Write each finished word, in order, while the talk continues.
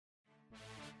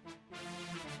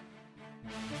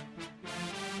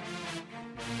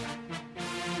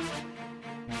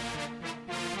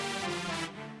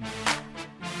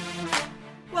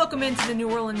Welcome into the New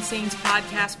Orleans Saints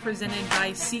podcast presented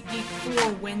by SeatGeek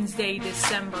for Wednesday,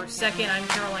 December 2nd. I'm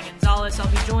Caroline Gonzalez. I'll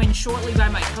be joined shortly by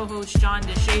my co-host John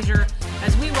DeShazier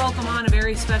as we welcome on a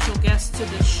very special guest to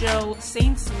the show,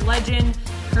 Saints legend,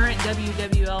 current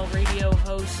WWL radio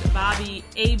host Bobby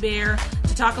Hebert,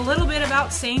 to talk a little bit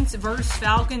about Saints versus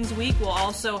Falcons week. We'll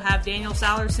also have Daniel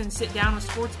Sallerson sit down with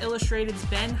Sports Illustrated's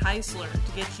Ben Heisler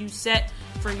to get you set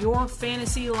for your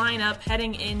fantasy lineup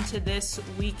heading into this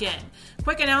weekend.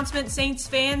 Quick announcement, Saints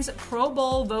fans, Pro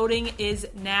Bowl voting is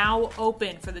now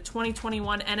open for the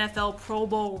 2021 NFL Pro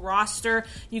Bowl roster.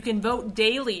 You can vote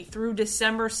daily through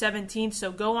December 17th,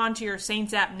 so go onto your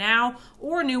Saints app now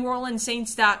or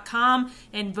NewOrleansSaints.com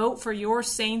and vote for your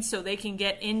Saints so they can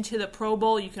get into the Pro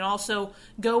Bowl. You can also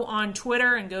go on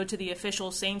Twitter and go to the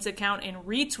official Saints account and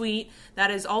retweet.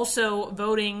 That is also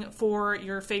voting for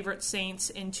your favorite Saints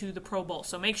into the Pro Bowl.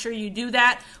 So make sure you do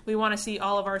that. We want to see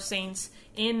all of our Saints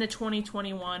in the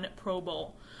 2021 Pro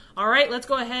Bowl. All right, let's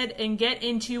go ahead and get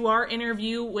into our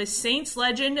interview with Saints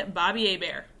legend Bobby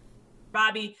Hebert.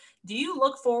 Bobby, do you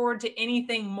look forward to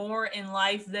anything more in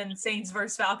life than Saints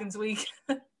versus Falcons week?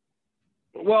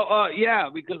 Well, yeah,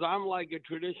 because I'm like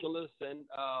a traditionalist, and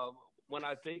when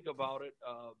I think about it,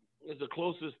 it's the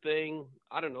closest thing,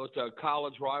 I don't know, it's a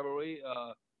college rivalry.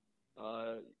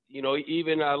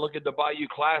 Even I look at the Bayou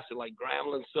Classic, like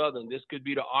Grambling Southern. This could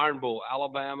be the Iron Bowl,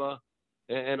 Alabama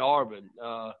and Auburn.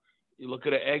 You look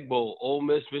at the Egg Bowl, Ole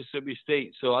Miss, Mississippi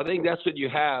State. So I think that's what you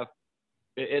have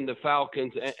in the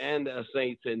Falcons and the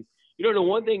Saints. And, the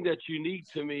one thing that's unique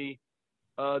to me,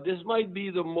 this might be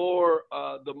the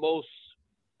most,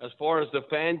 as far as the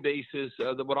fan bases,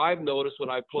 what I've noticed when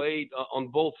I played on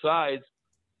both sides,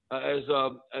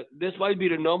 this might be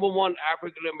the number one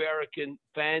African-American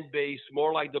fan base,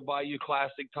 more like the Bayou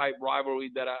Classic type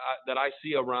rivalry that I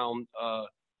see around,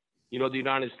 the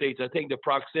United States. I think the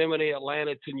proximity,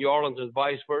 Atlanta to New Orleans and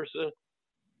vice versa.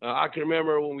 I can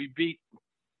remember when we beat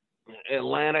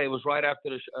Atlanta, it was right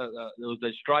after it was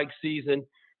the strike season.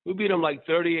 We beat them like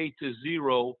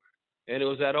 38-0, and it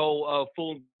was at old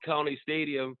Fulton County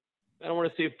Stadium. I don't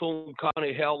want to say Fulton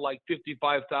County held like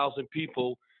 55,000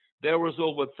 people. There was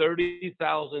over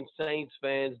 30,000 Saints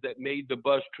fans that made the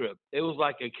bus trip. It was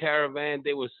like a caravan.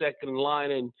 They were second in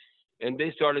line, and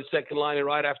they started second lining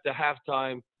right after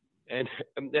halftime. And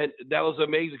that was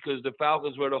amazing because the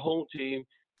Falcons were the home team,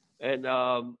 and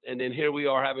then here we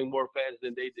are having more fans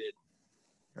than they did.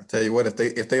 I tell you what, if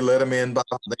they let them in, Bob,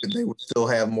 they would still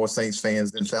have more Saints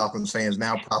fans than Falcons fans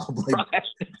now, probably.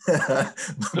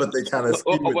 But they kind of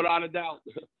without a doubt.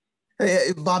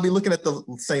 Hey, Bobby, looking at the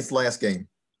Saints' last game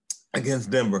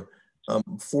against Denver,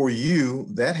 for you,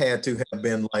 that had to have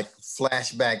been like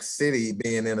flashback city,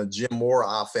 being in a Jim Moore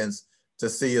offense, to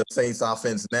see a Saints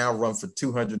offense now run for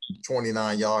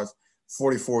 229 yards,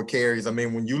 44 carries. I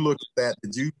mean, when you look at that,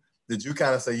 did you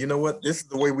kind of say, you know what, this is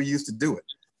the way we used to do it?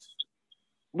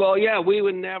 Well, yeah, we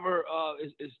would never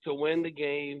is to win the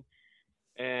game,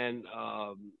 and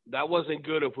that wasn't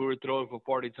good if we were throwing for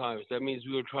 40 times. That means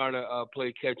we were trying to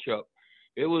play catch up.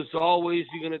 It was always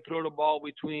you're going to throw the ball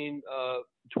between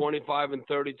 25 and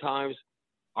 30 times.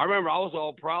 I remember I was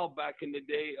all proud back in the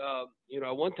day.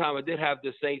 One time I did have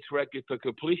the Saints record for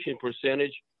completion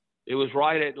percentage. It was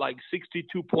right at like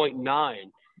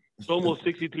 62.9. It's almost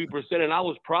 63%, and I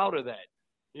was proud of that.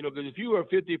 Because if you were a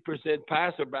 50%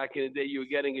 passer back in the day, you were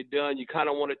getting it done. You kind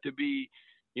of want it to be,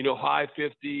 high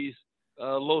 50s,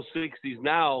 low 60s.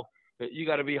 Now you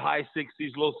got to be high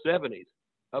 60s, low 70s.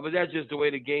 But that's just the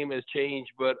way the game has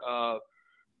changed. But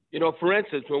for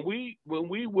instance, when we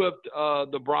whipped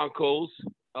the Broncos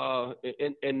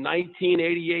in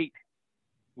 1988,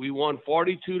 we won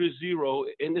 42-0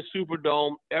 in the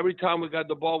Superdome. Every time we got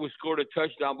the ball, we scored a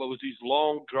touchdown, but it was these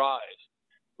long drives.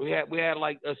 We had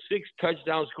like 6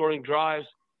 touchdown scoring drives,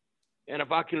 and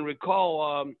if I can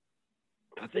recall,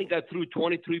 I think I threw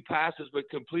 23 passes but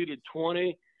completed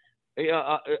 20. And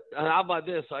how about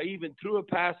this? I even threw a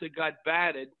pass that got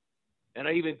batted, and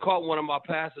I even caught one of my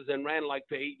passes and ran like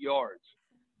for 8 yards.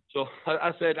 So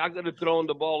I said I could have thrown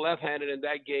the ball left-handed in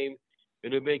that game,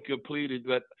 and it had been completed.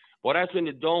 But that's when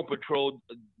the Dome Patrol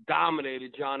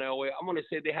dominated John Elway. I'm going to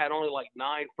say they had only like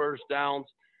 9 first downs.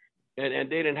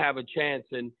 And they didn't have a chance.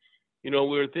 And, we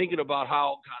were thinking about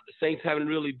how the Saints haven't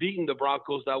really beaten the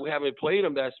Broncos. Now, we haven't played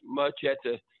them that much yet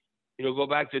to, go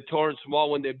back to Torrance Small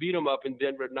when they beat them up in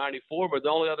Denver in 94. But the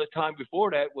only other time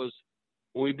before that was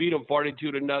when we beat them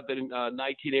 42-0 in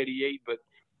 1988. But,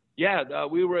 yeah,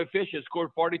 we were efficient,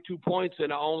 scored 42 points,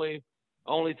 and only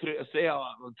to say on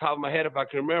the top of my head, if I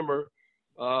can remember, it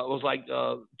was like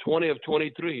 20 of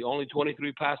 23, only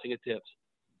 23 passing attempts.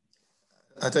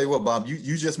 I tell you what, Bob,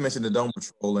 you just mentioned the dome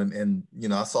patrol, and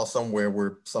I saw somewhere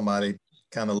where somebody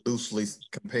kind of loosely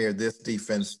compared this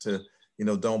defense to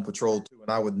dome patrol too,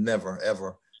 and I would never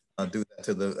ever do that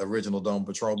to the original dome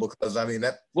patrol, because I mean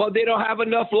that. Well, they don't have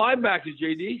enough linebackers,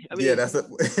 JD. Yeah, that's it.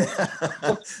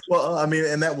 Well, I mean,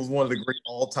 and that was one of the great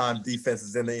all-time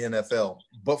defenses in the NFL.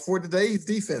 But for today's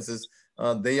defenses,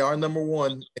 they are number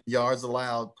one in yards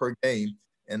allowed per game,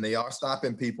 and they are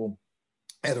stopping people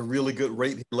at a really good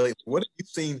rate lately. What have you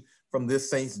seen from this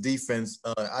Saints defense,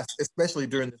 especially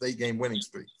during this 8-game winning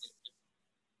streak?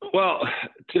 Well,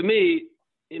 to me,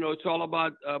 it's all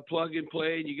about plug and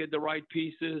play, and you get the right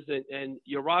pieces, and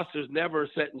your roster's never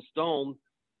set in stone.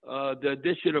 The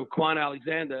addition of Quan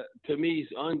Alexander, to me, is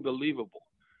unbelievable.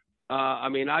 I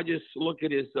mean, I just look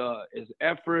at his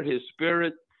effort, his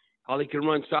spirit, how he can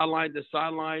run sideline to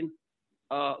sideline.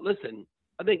 Listen,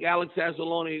 I think Alex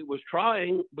Anzalone was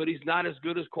trying, but he's not as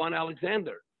good as Quan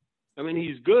Alexander. I mean,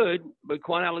 he's good, but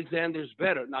Quan Alexander's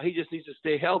better. Now, he just needs to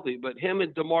stay healthy. But him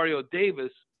and Demario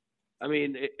Davis, I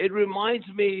mean, it reminds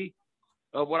me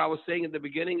of what I was saying at the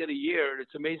beginning of the year.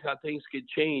 It's amazing how things could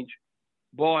change.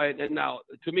 Boy, and now,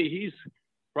 to me, he's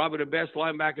probably the best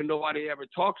linebacker nobody ever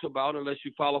talks about unless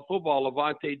you follow football,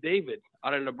 Levante David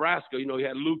out of Nebraska. He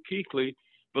had Luke Kuechly,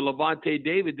 but Levante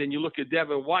David, then you look at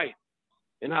Devin White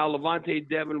and how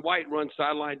Devin White runs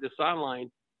sideline to sideline.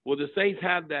 Well, the Saints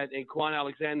have that in Quan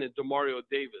Alexander and Demario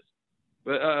Davis.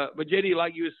 But JD,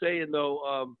 like you were saying,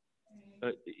 though,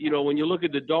 when you look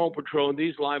at the dome patrol and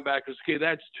these linebackers, okay,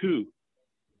 that's 2.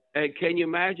 And can you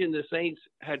imagine the Saints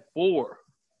had 4?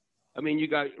 I mean, you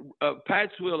got Pat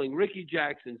Swilling, Ricky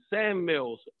Jackson, Sam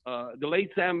Mills, the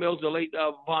late Sam Mills, the late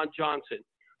Von Johnson.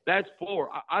 That's 4.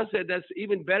 I said that's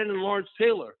even better than Lawrence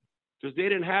Taylor, because they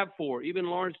didn't have 4. Even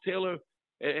Lawrence Taylor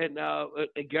and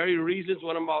Gary Reasons,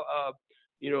 one of my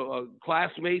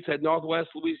classmates at Northwest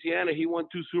Louisiana, he won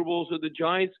 2 Super Bowls with the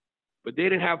Giants, but they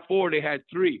didn't have 4. They had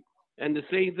 3. And the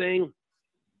same thing,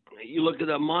 you look at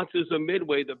the monsters of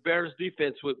Midway, the Bears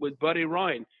defense with Buddy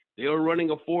Ryan. They were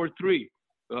running a 4-3.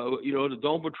 The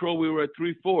Dome Patrol, we were at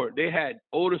 3-4. They had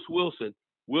Otis Wilson,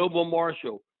 Wilbur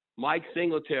Marshall, Mike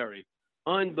Singletary.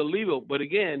 Unbelievable. But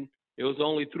again, it was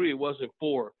only 3. It wasn't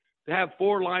 4. To have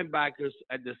 4 linebackers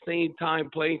at the same time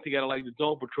playing together like the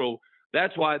Dome Patrol,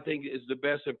 that's why I think it's the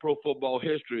best in pro football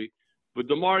history. But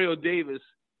Demario Davis,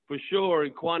 for sure,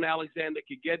 and Quan Alexander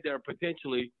could get there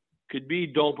potentially, could be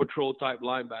Dome Patrol type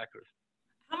linebackers.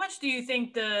 How much do you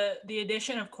think the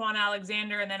addition of Quan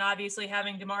Alexander and then obviously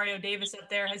having Demario Davis up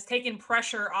there has taken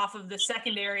pressure off of the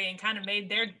secondary and kind of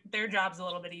made their jobs a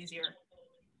little bit easier?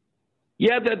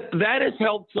 Yeah, that has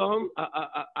helped some.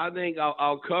 I think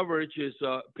our coverage is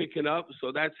picking up,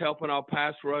 so that's helping our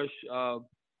pass rush,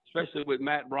 especially with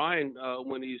Matt Ryan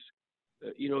when he's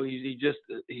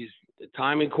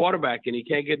timing quarterback and he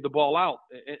can't get the ball out.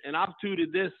 And I've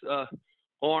tooted this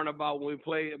horn about when we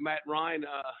play Matt Ryan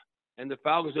and the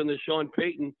Falcons under Sean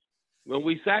Payton. When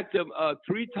we sacked him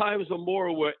 3 times or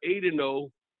more, we're 8-0.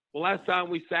 Well, last time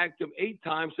we sacked him 8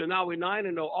 times, so now we're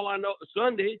 9-0. All I know,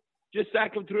 Sunday, just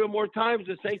sack him 3 or more times,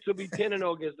 the Saints will be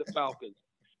 10-0 against the Falcons.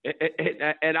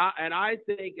 And I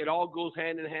think it all goes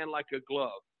hand in hand like a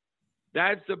glove.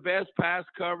 That's the best pass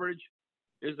coverage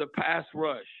is the pass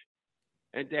rush.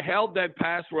 And to help that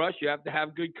pass rush, you have to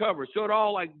have good coverage. So it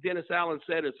all, like Dennis Allen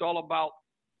said, it's all about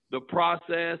the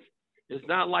process. It's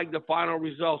not like the final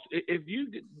results. If you,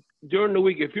 during the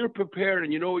week, if you're prepared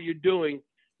and you know what you're doing,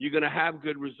 you're going to have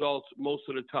good results most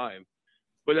of the time.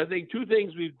 But I think 2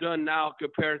 things we've done now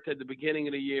compared to the beginning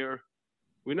of the year,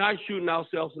 we're not shooting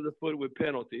ourselves in the foot with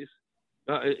penalties.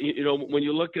 When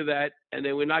you look at that, and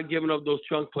then we're not giving up those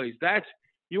chunk plays.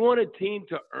 You want a team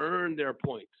to earn their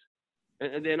points.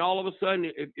 And then all of a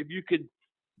sudden, if you could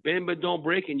bend but don't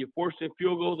break and you're forcing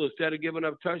field goals instead of giving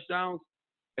up touchdowns,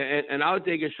 and I would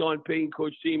take a Sean Payton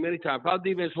coach team anytime. If our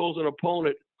defense holds an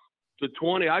opponent to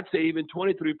 20, I'd say even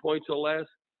 23 points or less,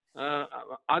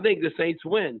 I think the Saints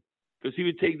win because he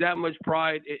would take that much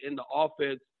pride in the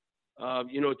offense,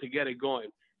 to get it going.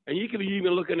 And you could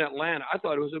even look in Atlanta. I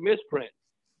thought it was a misprint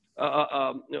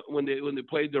when they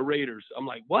played the Raiders. I'm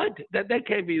like, what? That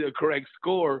can't be the correct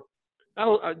score.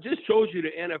 I just shows you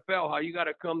the NFL how you got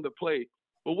to come to play.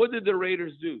 But what did the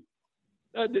Raiders do?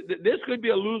 This could be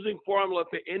a losing formula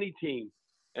for any team,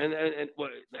 and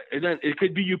then it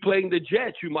could be you playing the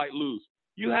Jets. You might lose.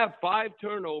 You have 5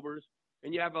 turnovers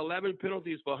and you have 11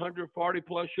 penalties for 140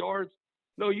 plus yards.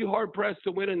 No, you hard pressed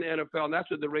to win in the NFL, and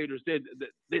that's what the Raiders did.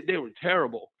 They were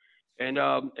terrible, and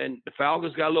the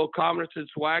Falcons got a little confidence and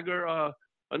swagger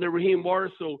under Raheem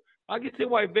Morris. So I can see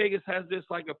why Vegas has this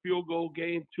like a field goal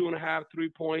game, 2.5, 3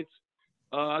 points.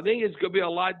 I think it's going to be a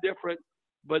lot different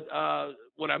But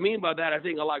what I mean by that, I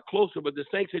think a lot closer. But the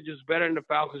Saints are just better than the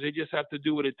Falcons. They just have to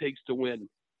do what it takes to win.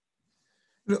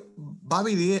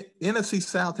 Bobby, the NFC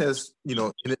South has,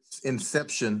 in its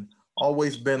inception,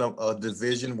 always been a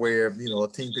division where, a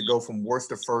team could go from worst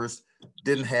to first,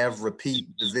 didn't have repeat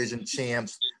division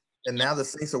champs. And now the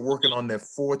Saints are working on their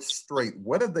fourth straight.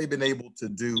 What have they been able to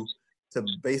do to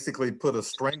basically put a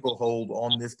stranglehold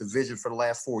on this division for the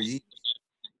last 4 years?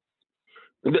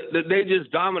 They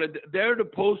just dominate. They're the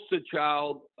poster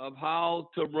child of how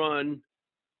to run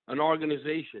an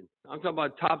organization. I'm talking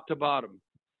about top to bottom.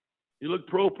 You look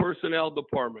pro personnel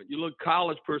department. You look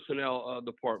college personnel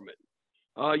department.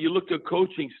 You look at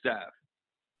coaching staff.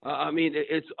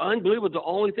 It's unbelievable. The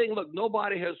only thing, look,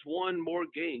 nobody has won more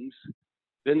games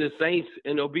than the Saints,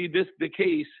 and it'll be the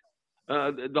case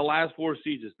the last 4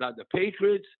 seasons. Not the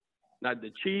Patriots, not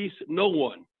the Chiefs, no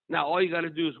one. Now, all you got to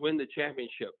do is win the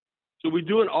championship. So we're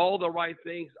doing all the right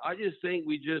things. I just think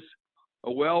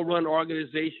a well-run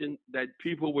organization that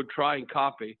people would try and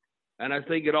copy. And I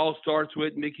think it all starts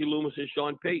with Mickey Loomis and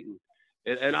Sean Payton.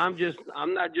 And I'm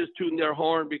not just tooting their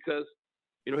horn because,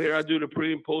 here I do the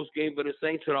pre and post game for the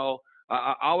Saints and all.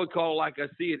 I would call it like I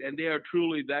see it, and they are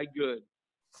truly that good.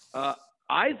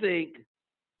 I think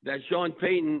that Sean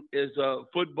Payton is a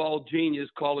football genius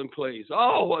calling plays.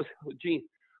 Oh, genius.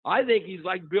 I think he's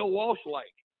like Bill Walsh-like.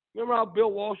 Remember how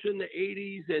Bill Walsh in the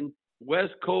 80s and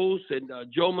West Coast and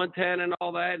Joe Montana and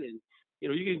all that? And,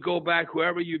 you can go back,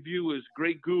 whoever you view as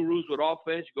great gurus with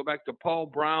offense, you go back to Paul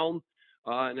Brown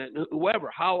and whoever,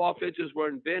 how offenses were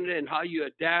invented and how you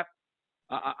adapt.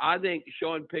 I think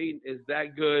Sean Payton is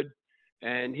that good,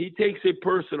 and he takes it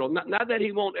personal. Not that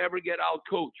he won't ever get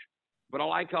out-coached, but I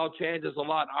like how it changes a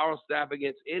lot our staff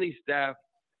against any staff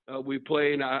we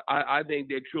play, and I think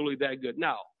they're truly that good.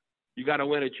 Now, you got to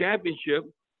win a championship.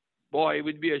 Boy, it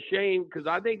would be a shame because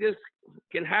I think this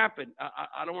can happen.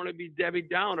 I don't want to be Debbie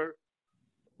Downer,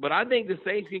 but I think the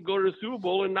Saints can go to the Super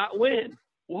Bowl and not win.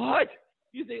 What?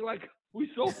 You think like we're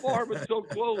so far but so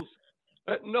close?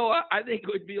 No, I think it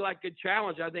would be like a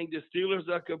challenge. I think the Steelers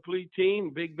are a complete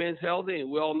team. Big Ben's healthy, and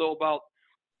we all know about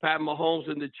Pat Mahomes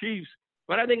and the Chiefs.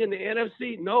 But I think in the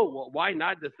NFC, no. Well, why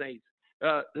not the Saints?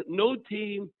 No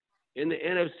team in the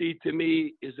NFC, to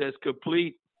me, is as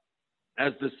complete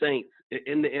as the Saints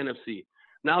in the NFC.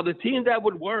 Now, the team that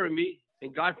would worry me,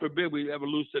 and God forbid we ever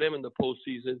lose to them in the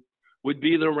postseason, would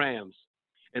be the Rams.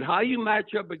 And how you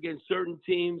match up against certain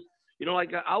teams,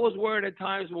 like I was worried at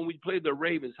times when we played the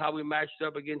Ravens, how we matched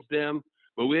up against them.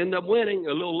 But we ended up winning.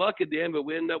 A little luck at the end, but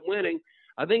we ended up winning.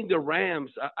 I think the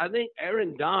Rams, I think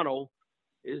Aaron Donald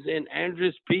is in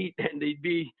Andrus Peat, and they'd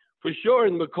be for sure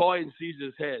in McCoy and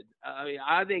Caesar's head.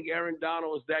 I think Aaron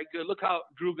Donald is that good. Look how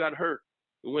Drew got hurt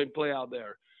and went play out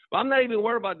there. But I'm not even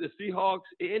worried about the Seahawks,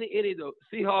 any of the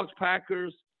Seahawks,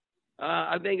 Packers.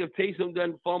 I think if Taysom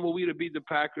doesn't fumble, we'd have beat the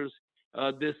Packers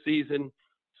this season.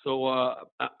 So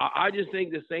I just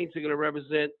think the Saints are going to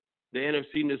represent the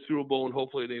NFC in the Super Bowl, and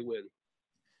hopefully they win.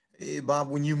 Hey, Bob,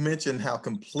 when you mentioned how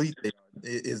complete they are,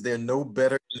 is there no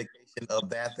better indication of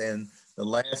that than the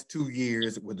last 2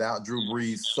 years without Drew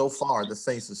Brees? So far, the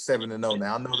Saints are 7-0.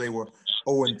 Now, I know they were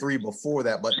 0-3 before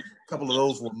that, but a couple of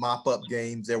those were mop-up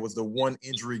games. There was the one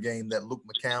injury game that Luke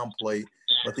McCown played.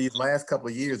 But these last couple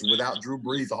of years without Drew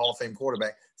Brees, the Hall of Fame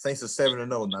quarterback, Saints are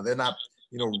 7-0. Now, they're not,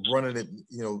 running it,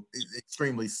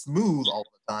 extremely smooth all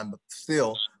the time, but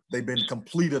still they've been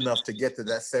complete enough to get to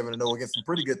that 7-0 against some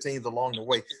pretty good teams along the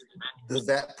way. Does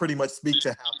that pretty much speak to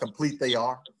how complete they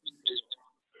are?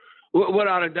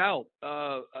 Without a doubt.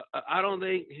 I don't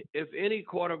think if any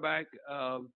quarterback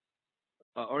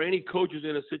or any coach is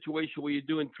in a situation where you're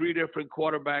doing 3 different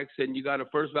quarterbacks and you got a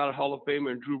first ballot Hall of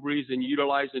Famer and Drew Brees and you're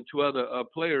utilizing 2 other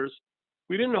players,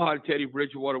 we didn't know how Teddy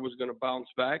Bridgewater was going to bounce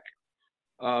back,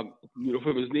 from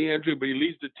his knee injury, but he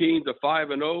leads the team to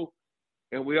 5-0.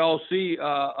 And we all see,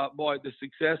 the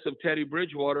success of Teddy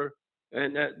Bridgewater.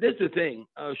 And this is the thing.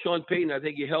 Sean Payton, I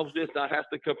think he helps this. Now, it has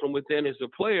to come from within as a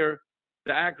player,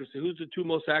 the accuracy. Who's the 2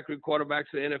 most accurate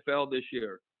quarterbacks in the NFL this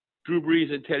year? Drew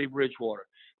Brees and Teddy Bridgewater.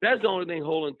 That's the only thing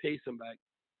holding Taysom back.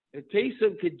 If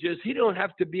Taysom could he don't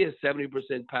have to be a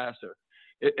 70% passer.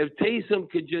 If Taysom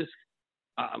could just,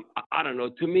 I don't know,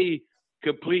 to me,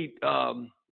 complete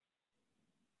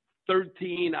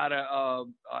 13 out of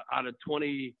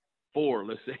 24,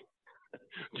 let's say.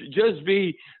 Just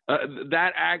be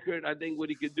that accurate. I think what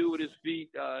he could do with his feet,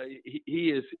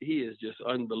 he is just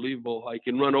unbelievable. He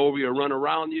can run over you or run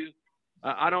around you.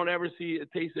 I don't ever see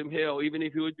Taysom Hill, even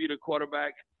if he would be the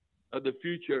quarterback of the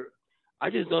future. I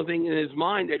just don't think in his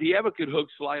mind that he ever could hook,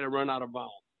 slide, or run out of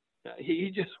bounds.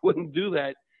 He just wouldn't do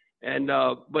that. And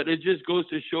but it just goes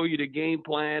to show you the game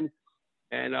plan.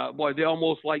 And, boy, they're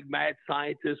almost like mad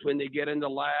scientists when they get in the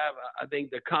lab. I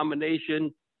think the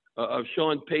combination of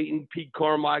Sean Payton, Pete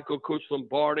Carmichael, Coach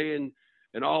Lombardi,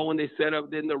 and all when they set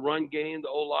up in the run game, the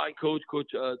O-line coach,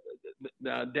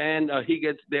 Dan,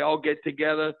 they all get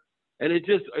together. And it's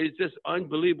just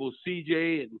unbelievable.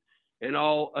 CJ and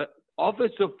all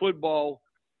offensive football,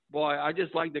 boy, I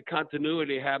just like the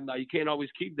continuity they have now. You can't always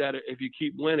keep that if you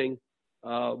keep winning.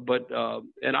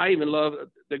 And I even love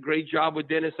the great job with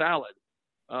Dennis Allen.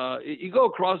 You go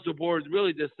across the board,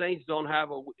 really the Saints don't have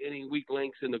any weak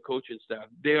links in the coaching staff.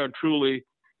 They are truly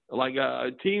like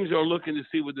teams are looking to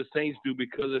see what the Saints do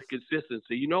because of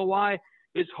consistency. You know why?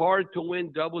 It's hard to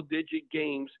win double-digit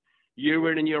games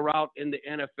year in and year out in the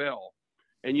NFL.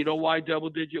 And you know why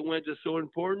double-digit wins are so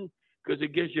important? Because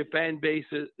it gives your fan base,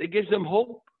 it gives them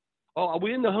hope. Oh, are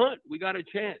we in the hunt? We got a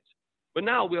chance. But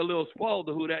now we're a little spoiled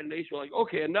to who that nation. We're like,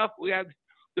 okay, enough. We have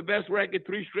the best record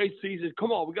 3 straight seasons.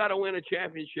 Come on, we got to win a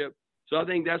championship. So I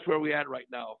think that's where we're at right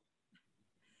now.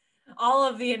 All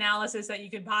of the analysis that you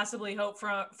could possibly hope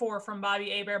for from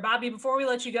Bobby Hebert. Bobby, before we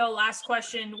let you go, last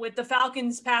question. With the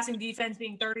Falcons passing defense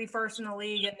being 31st in the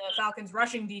league and the Falcons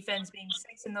rushing defense being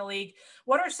 6th in the league,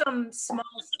 what are some small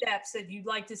steps that you'd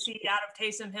like to see out of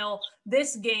Taysom Hill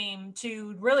this game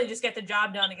to really just get the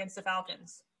job done against the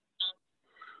Falcons?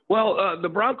 Well, the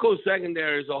Broncos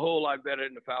secondary is a whole lot better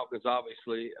than the Falcons,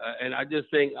 obviously. And I just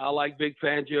think I like Vic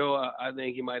Fangio. I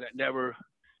think he might never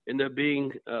end up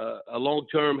being a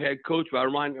long-term head coach, but I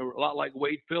remind me a lot like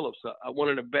Wade Phillips, one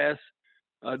of the best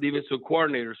defensive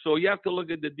coordinators. So you have to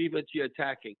look at the defense you're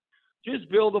attacking. Just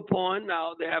build upon.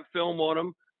 Now they have film on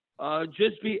him.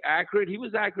 Just be accurate. He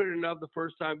was accurate enough the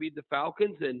first time he beat the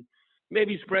Falcons, and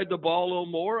maybe spread the ball a little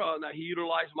more. Now he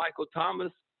utilized Michael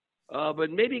Thomas.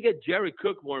 But maybe get Jared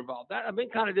Cook more involved. I've been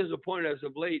kind of disappointed as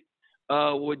of late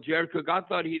with Jared Cook. I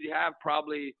thought he'd have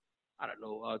probably,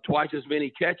 twice as many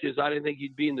catches. I didn't think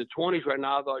he'd be in the 20s right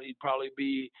now. I thought he'd probably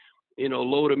be,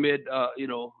 low to mid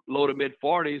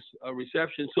 40s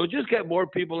reception. So just get more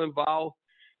people involved,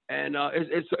 and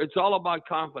it's all about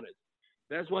confidence.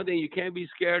 That's one thing. You can't be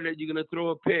scared that you're going to throw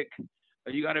a pick.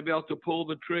 You got to be able to pull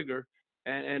the trigger,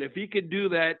 and if he could do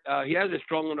that, he has a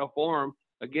strong enough arm.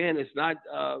 Again, it's not,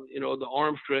 the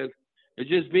arm strength. It's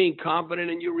just being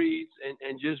confident in your reads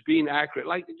and just being accurate,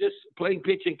 like just playing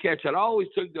pitch and catch. I always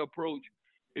took the approach.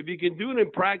 If you can do it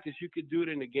in practice, you can do it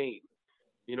in the game.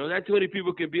 Not too many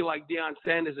people can be like Deion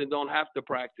Sanders and don't have to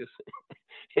practice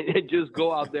and just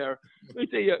go out there. Let me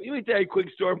tell you a quick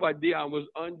story about Deion. It was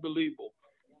unbelievable.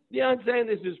 Deion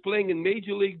Sanders is playing in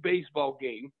Major League Baseball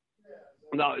game.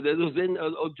 Now, this was in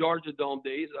Georgia Dome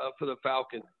days for the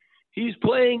Falcons. He's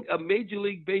playing a Major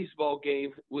League Baseball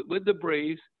game with the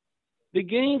Braves. The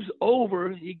game's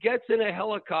over. He gets in a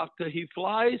helicopter. He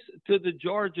flies to the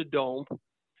Georgia Dome,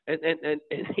 and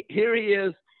here he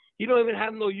is. He don't even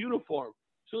have no uniform.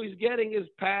 So he's getting his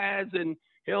pads and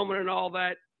helmet and all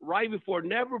that. Right before,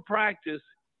 never practice,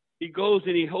 he goes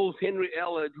and he holds Henry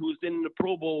Ellard, who's in the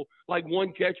Pro Bowl, like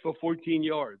one catch for 14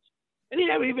 yards. And he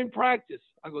never even practiced.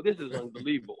 I go, this is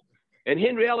unbelievable. And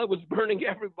Henry Ellard was burning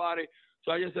everybody.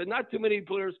 So I just said, not too many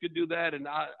players could do that. And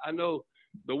I know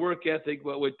the work ethic,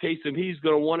 but with Taysom, he's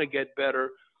going to want to get better.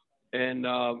 And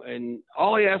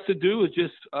all he has to do is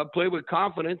just play with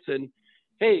confidence. And,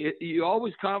 hey, you're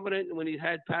always confident when he's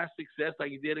had past success like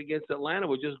he did against Atlanta.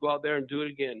 We'll just go out there and do it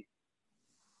again.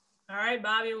 All right,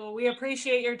 Bobby. Well, we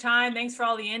appreciate your time. Thanks for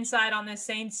all the insight on this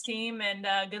Saints team, and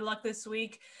good luck this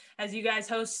week as you guys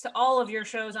host all of your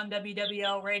shows on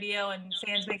WWL Radio. And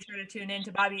fans, make sure to tune in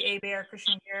to Bobby Hebert,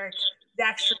 Christian Garrick,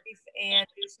 Zach Sharif, and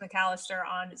Deuce McAllister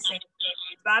on Saints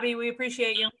Game. Bobby, we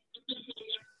appreciate you.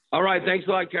 All right. Thanks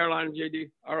a lot, Caroline and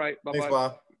JD. All right. Bye-bye. Thanks,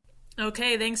 Bob.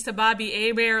 Okay, thanks to Bobby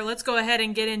Hebert. Let's go ahead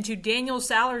and get into Daniel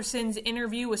Salerson's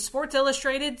interview with Sports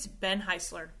Illustrated's Ben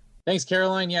Heisler. Thanks,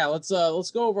 Caroline. Yeah, let's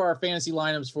go over our fantasy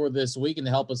lineups for this week, and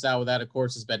to help us out with that, of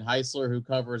course, is Ben Heisler, who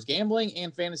covers gambling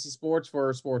and fantasy sports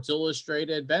for Sports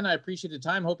Illustrated. Ben, I appreciate the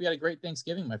time. Hope you had a great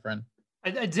Thanksgiving, my friend.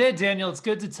 I did, Daniel. It's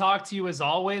good to talk to you as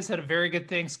always. Had a very good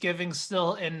Thanksgiving,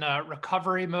 still in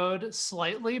recovery mode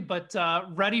slightly, but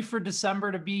ready for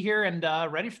December to be here and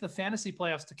ready for the fantasy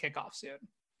playoffs to kick off soon.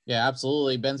 Yeah,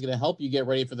 absolutely. Ben's going to help you get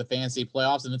ready for the fantasy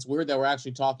playoffs. And it's weird that we're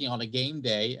actually talking on a game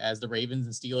day as the Ravens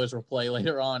and Steelers will play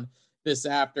later on this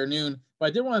afternoon. But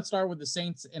I did want to start with the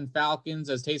Saints and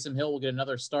Falcons, as Taysom Hill will get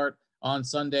another start on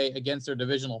Sunday against their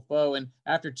divisional foe. And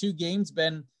after 2 games,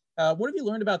 Ben, what have you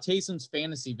learned about Taysom's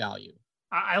fantasy value?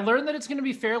 I learned that it's going to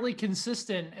be fairly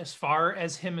consistent as far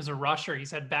as him as a rusher.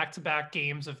 He's had back-to-back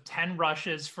games of 10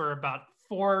 rushes for about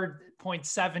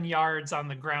 4.7 yards on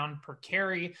the ground per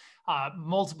carry,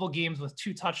 multiple games with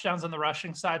 2 touchdowns on the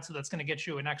rushing side. So that's going to get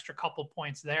you an extra couple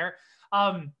points there.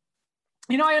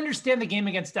 I understand the game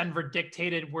against Denver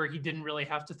dictated where he didn't really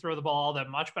have to throw the ball all that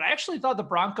much, but I actually thought the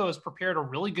Broncos prepared a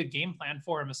really good game plan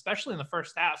for him, especially in the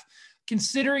first half,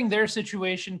 considering their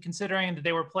situation, considering that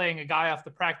they were playing a guy off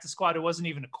the practice squad who wasn't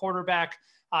even a quarterback,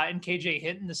 and KJ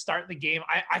Hinton to start the game.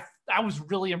 I was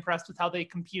really impressed with how they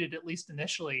competed, at least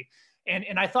initially.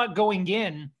 And I thought going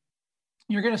in,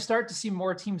 you're going to start to see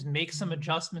more teams make some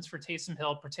adjustments for Taysom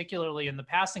Hill, particularly in the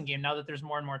passing game, now that there's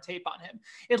more and more tape on him.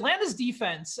 Atlanta's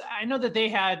defense, I know that they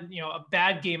had, a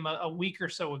bad game a week or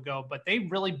so ago, but they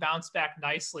really bounced back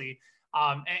nicely.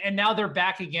 And now they're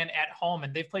back again at home,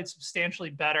 and they've played substantially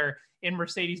better in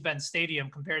Mercedes-Benz Stadium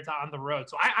compared to on the road.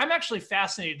 So I'm actually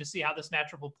fascinated to see how this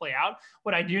matchup will play out.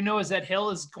 What I do know is that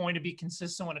Hill is going to be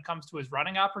consistent when it comes to his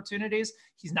running opportunities.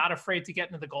 He's not afraid to get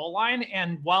into the goal line.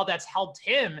 And while that's helped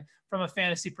him from a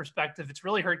fantasy perspective, it's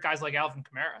really hurt guys like Alvin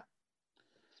Kamara.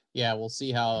 Yeah, we'll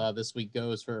see how this week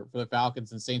goes for the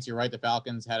Falcons and Saints. You're right. The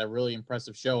Falcons had a really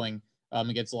impressive showing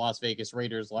against the Las Vegas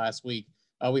Raiders last week.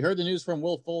 We heard the news from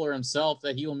Will Fuller himself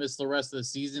that he will miss the rest of the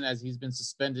season as he's been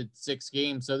suspended 6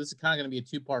 games. So this is kind of going to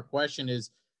be a 2-part question: is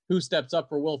who steps up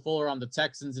for Will Fuller on the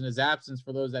Texans in his absence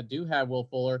for those that do have Will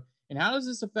Fuller? And how does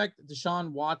this affect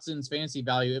Deshaun Watson's fantasy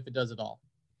value, if it does at all?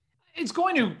 It's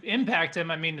going to impact him.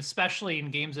 I mean, especially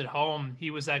in games at home, he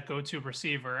was that go-to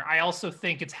receiver. I also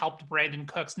think it's helped Brandon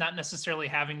Cooks not necessarily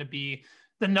having to be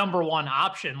the number one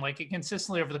option, like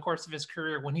consistently over the course of his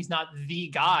career. When he's not the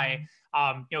guy,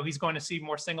 he's going to see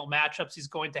more single matchups. He's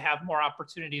going to have more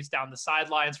opportunities down the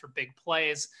sidelines for big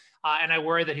plays. And I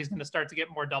worry that he's going to start to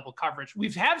get more double coverage. We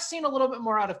have seen a little bit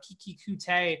more out of Keke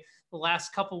Coutee the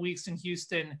last couple of weeks in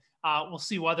Houston. We'll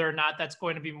see whether or not that's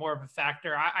going to be more of a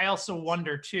factor. I also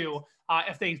wonder, too,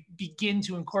 if they begin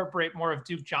to incorporate more of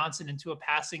Duke Johnson into a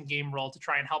passing game role to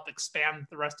try and help expand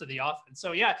the rest of the offense.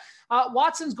 So, yeah,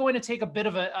 Watson's going to take a bit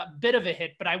of a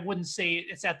hit, but I wouldn't say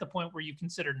it's at the point where you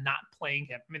consider not playing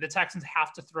him. I mean, the Texans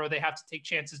have to throw. They have to take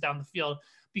chances down the field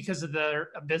because of their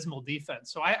abysmal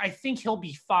defense. So I think he'll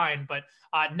be fine, but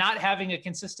not having a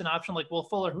consistent option like Will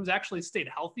Fuller, who's actually stayed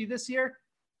healthy this year,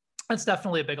 that's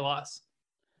definitely a big loss.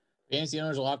 Fantasy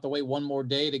owners will have to wait one more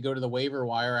day to go to the waiver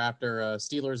wire after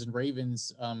Steelers and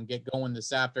Ravens get going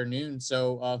this afternoon.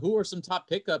 So who are some top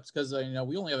pickups? Because,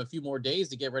 we only have a few more days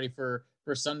to get ready for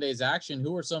Sunday's action.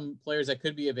 Who are some players that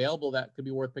could be available that could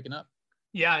be worth picking up?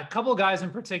 Yeah, a couple of guys in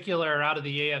particular are out of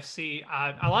the AFC.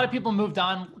 A lot of people moved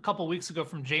on a couple of weeks ago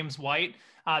from James White.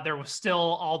 There was still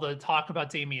all the talk about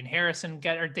Damian Harris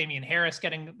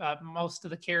getting most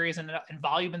of the carries and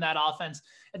volume in that offense.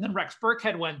 And then Rex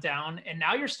Burkhead went down. And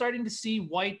now you're starting to see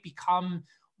White become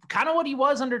kind of what he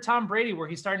was under Tom Brady, where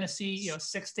he's starting to see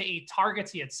 6 to 8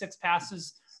 targets. He had 6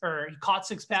 passes, or he caught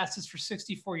 6 passes for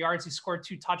 64 yards. He scored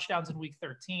 2 touchdowns in week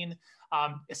 13.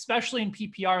 Especially in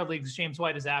PPR leagues, James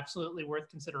White is absolutely worth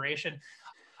consideration.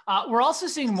 We're also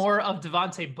seeing more of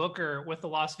Devontae Booker with the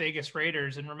Las Vegas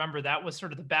Raiders. And remember, that was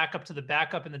sort of the backup to the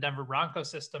backup in the Denver Broncos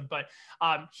system. But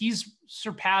he's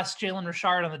surpassed Jalen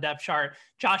Richard on the depth chart.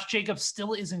 Josh Jacobs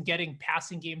still isn't getting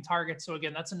passing game targets. So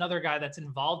again, that's another guy that's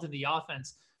involved in the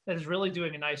offense that is really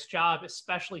doing a nice job,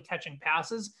 especially catching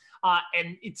passes.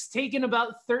 And it's taken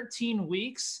about 13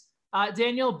 weeks,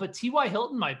 Daniel, but T.Y.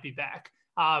 Hilton might be back.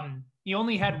 He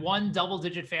only had 1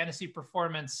 double-digit fantasy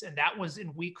performance, and that was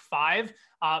in week 5.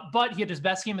 But he had his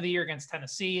best game of the year against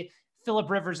Tennessee. Phillip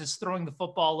Rivers is throwing the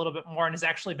football a little bit more and has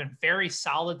actually been very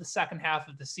solid the second half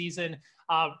of the season.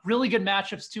 Really good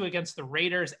matchups, too, against the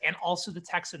Raiders and also the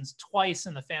Texans twice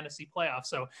in the fantasy playoffs.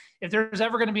 So if there's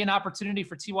ever going to be an opportunity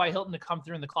for T.Y. Hilton to come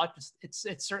through in the clutch, it's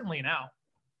certainly now.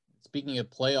 Speaking of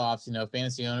playoffs,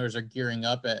 fantasy owners are gearing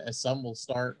up as some will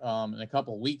start in a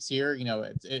couple of weeks here.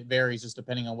 It varies just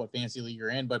depending on what fantasy league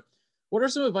you're in. But what are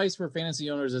some advice for fantasy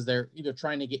owners as they're either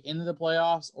trying to get into the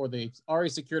playoffs or they've already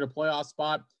secured a playoff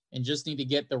spot and just need to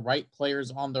get the right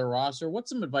players on their roster? What's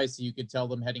some advice that you could tell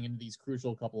them heading into these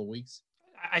crucial couple of weeks?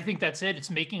 I think that's it. It's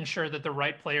making sure that the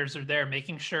right players are there,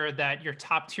 making sure that your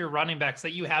top tier running backs,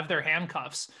 that you have their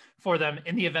handcuffs for them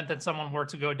in the event that someone were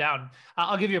to go down.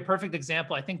 I'll give you a perfect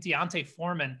example. I think Deontay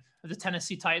Foreman of the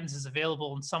Tennessee Titans is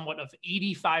available in somewhat of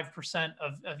 85%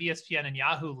 of ESPN and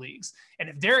Yahoo leagues. And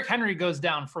if Derrick Henry goes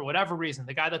down for whatever reason,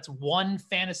 the guy that's won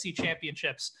fantasy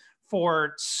championships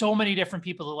for so many different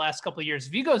people the last couple of years,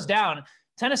 if he goes down,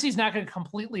 Tennessee's not going to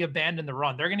completely abandon the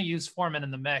run. They're going to use Foreman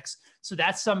in the mix. So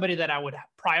that's somebody that I would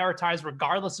prioritize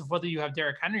regardless of whether you have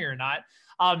Derrick Henry or not.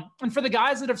 And for the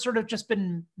guys that have sort of just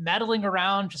been meddling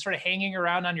around, just sort of hanging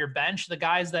around on your bench, the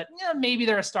guys that maybe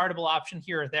they're a startable option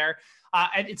here or there,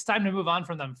 And it's time to move on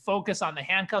from them. Focus on the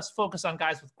handcuffs, focus on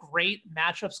guys with great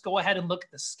matchups. Go ahead and look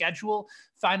at the schedule,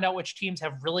 find out which teams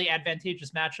have really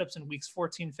advantageous matchups in weeks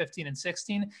 14, 15, and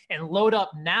 16, and load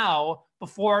up now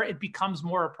before it becomes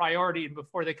more a priority and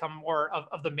before they come more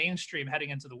of the mainstream heading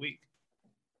into the week.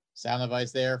 Sound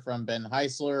advice there from Ben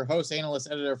Heisler, host, analyst,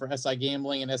 editor for SI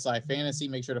Gambling and SI Fantasy.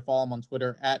 Make sure to follow him on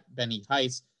Twitter at Benny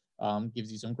Heiss.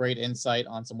 Gives you some great insight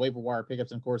on some waiver wire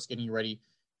pickups and, of course, getting you ready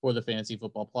for the fantasy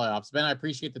football playoffs. Ben, I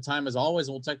appreciate the time as always.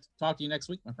 We'll talk to you next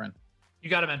week, my friend. You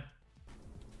got it, man.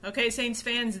 Okay, Saints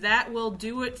fans, that will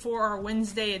do it for our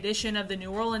Wednesday edition of the New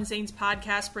Orleans Saints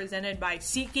podcast presented by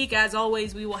SeatGeek. As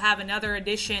always, we will have another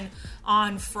edition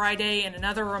on Friday, and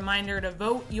another reminder to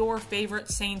vote your favorite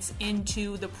Saints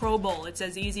into the Pro Bowl. It's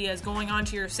as easy as going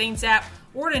onto your Saints app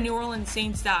or to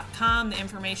NewOrleansSaints.com. The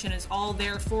information is all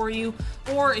there for you.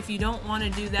 Or if you don't want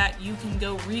to do that, you can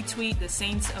go retweet the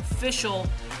Saints official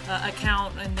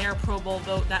account and their Pro Bowl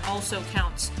vote. That also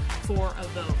counts for a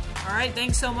vote. All right,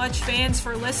 thanks so much, fans,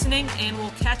 for listening, and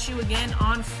we'll catch you again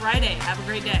on Friday. Have a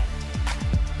great day.